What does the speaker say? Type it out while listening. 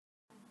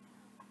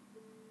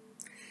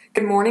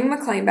Good morning,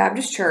 McLean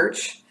Baptist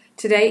Church.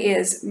 Today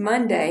is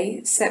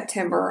Monday,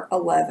 September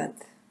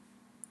 11th.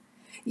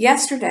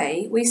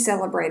 Yesterday, we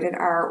celebrated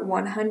our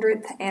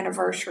 100th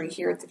anniversary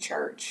here at the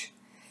church.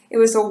 It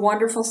was a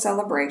wonderful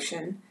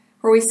celebration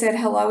where we said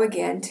hello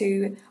again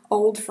to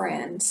old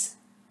friends.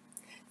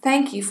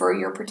 Thank you for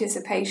your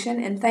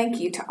participation, and thank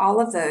you to all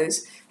of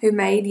those who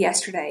made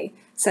yesterday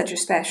such a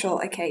special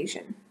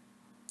occasion.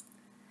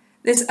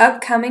 This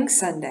upcoming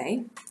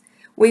Sunday,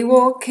 we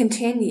will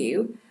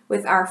continue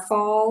with our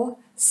fall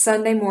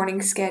Sunday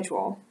morning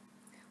schedule,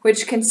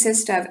 which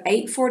consists of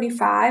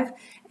 8:45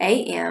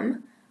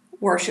 a.m.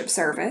 worship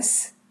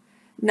service,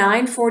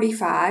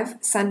 9:45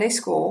 Sunday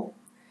school,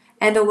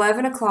 and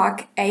 11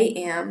 o'clock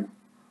a.m.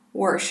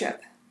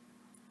 worship.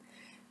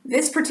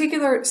 This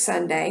particular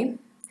Sunday,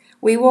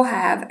 we will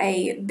have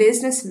a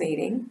business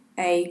meeting,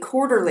 a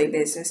quarterly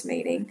business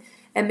meeting,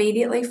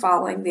 immediately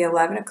following the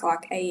 11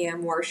 o'clock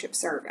a.m. worship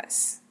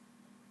service.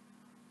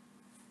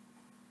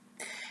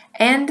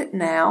 And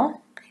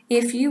now,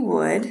 if you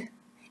would,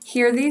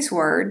 hear these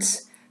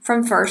words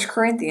from 1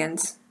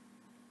 Corinthians.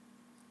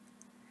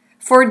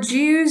 For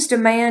Jews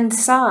demand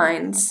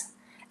signs,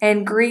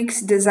 and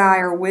Greeks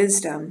desire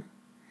wisdom,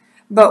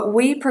 but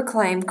we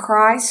proclaim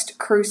Christ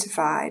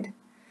crucified,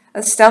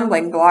 a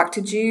stumbling block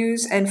to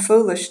Jews and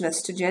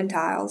foolishness to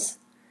Gentiles.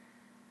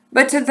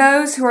 But to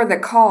those who are the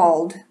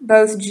called,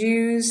 both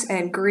Jews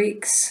and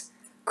Greeks,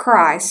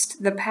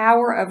 Christ, the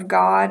power of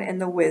God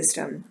and the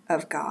wisdom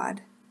of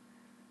God.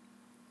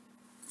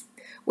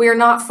 We are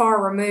not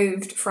far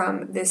removed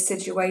from this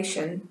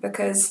situation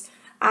because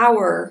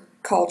our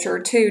culture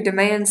too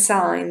demands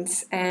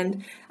signs,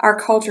 and our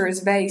culture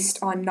is based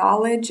on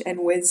knowledge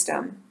and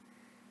wisdom.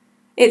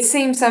 It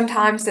seems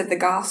sometimes that the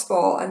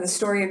gospel and the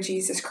story of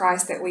Jesus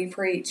Christ that we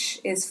preach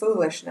is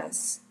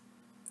foolishness.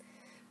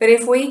 But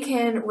if we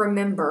can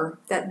remember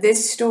that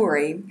this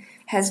story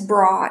has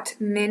brought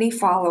many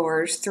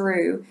followers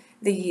through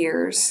the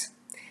years,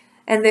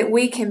 and that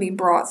we can be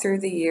brought through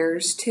the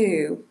years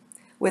too,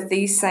 with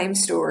these same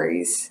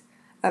stories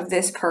of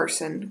this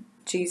person,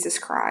 Jesus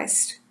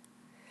Christ,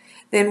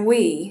 then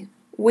we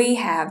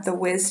have the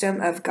wisdom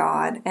of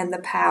God and the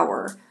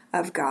power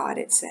of God,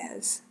 it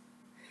says.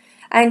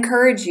 I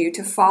encourage you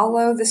to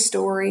follow the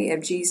story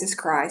of Jesus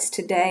Christ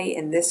today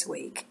and this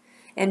week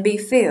and be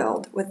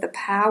filled with the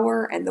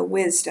power and the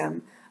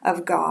wisdom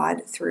of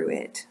God through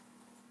it.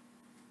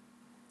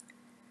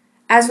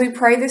 As we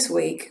pray this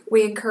week,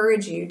 we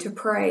encourage you to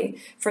pray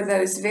for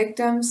those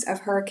victims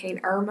of Hurricane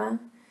Irma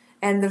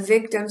and the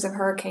victims of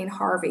Hurricane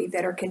Harvey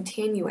that are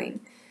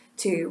continuing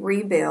to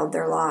rebuild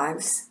their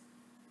lives.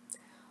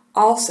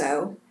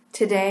 Also,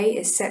 today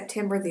is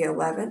September the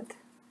 11th.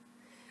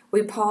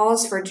 We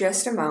pause for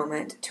just a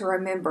moment to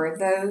remember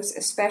those,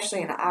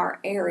 especially in our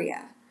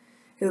area,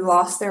 who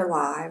lost their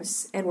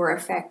lives and were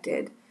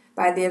affected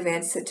by the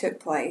events that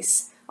took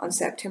place on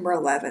September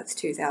 11th,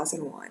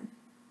 2001.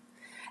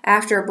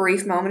 After a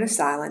brief moment of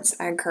silence,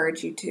 I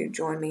encourage you to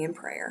join me in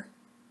prayer.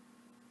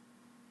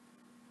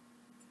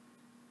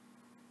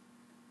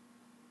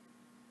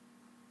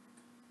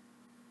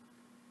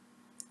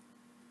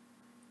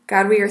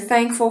 God, we are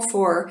thankful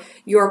for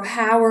your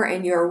power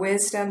and your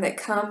wisdom that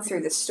come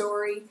through the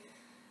story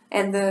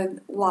and the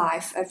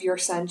life of your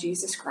Son,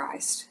 Jesus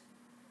Christ.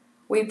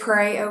 We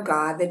pray, O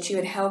God, that you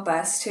would help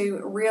us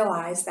to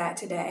realize that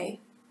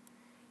today.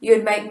 You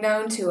would make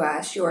known to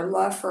us your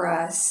love for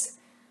us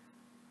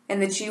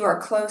and that you are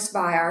close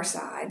by our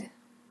side.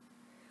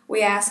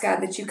 We ask,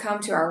 God, that you come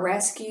to our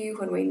rescue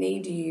when we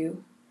need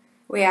you.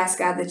 We ask,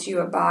 God, that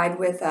you abide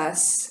with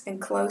us and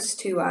close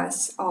to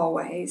us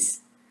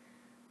always.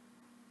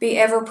 Be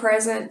ever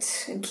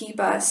present and keep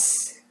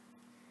us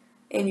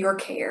in your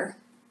care.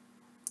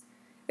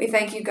 We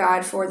thank you,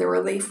 God, for the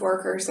relief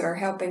workers that are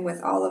helping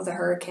with all of the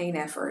hurricane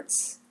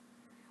efforts.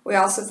 We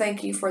also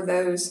thank you for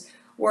those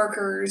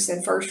workers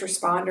and first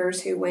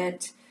responders who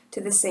went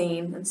to the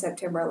scene on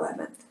September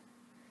 11th.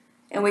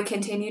 And we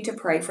continue to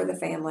pray for the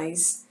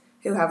families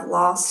who have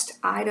lost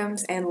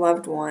items and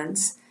loved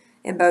ones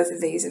in both of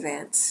these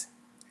events.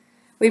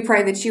 We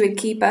pray that you would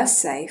keep us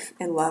safe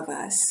and love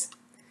us.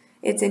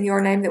 It's in your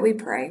name that we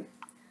pray.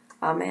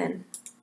 Amen.